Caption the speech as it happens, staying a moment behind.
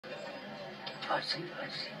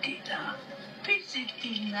Pasadena.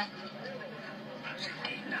 Pasadena.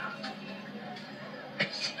 Pasadena.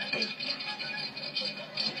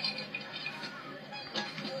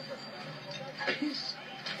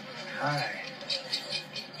 Hi.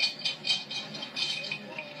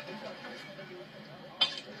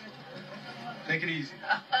 Take it easy.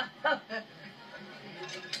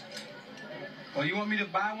 Oh, you want me to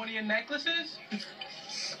buy one of your necklaces?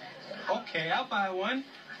 Okay, I'll buy one.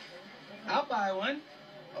 I'll buy one.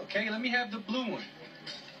 Okay, let me have the blue one.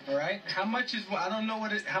 All right. How much is? I don't know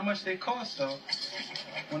how much they cost though.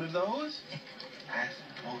 One of those?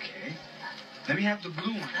 Okay. Let me have the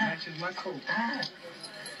blue one. Matches my coat.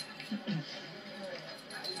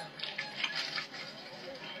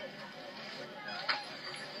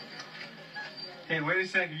 Hey, wait a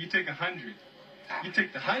second. You take 100. You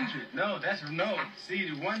take the 100. No, that's no. See,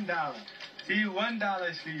 the $1. See,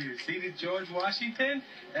 $1 for you. See the George Washington?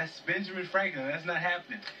 That's Benjamin Franklin. That's not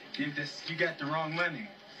happening. You got the wrong money.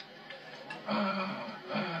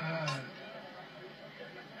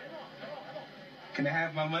 Can I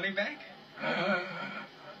have my money back?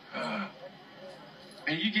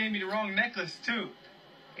 And you gave me the wrong necklace too.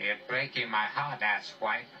 You're breaking my heart,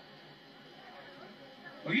 asswipe.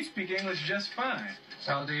 Well, you speak English just fine.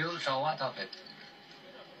 So do you, so what of it?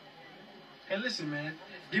 Hey, listen, man.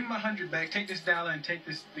 Give me my 100 back. Take this $1 and take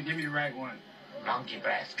this and give me the right one. Monkey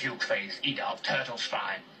breath, puke face, eater of turtle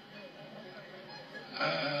spine.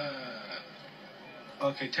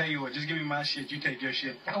 Okay, tell you what. Just give me my shit. You take your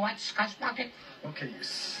shit. What, Scotch bucket? Okay, you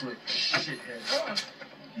slick shithead.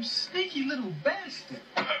 You sneaky little bastard.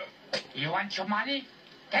 You want your money?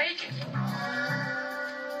 Take it.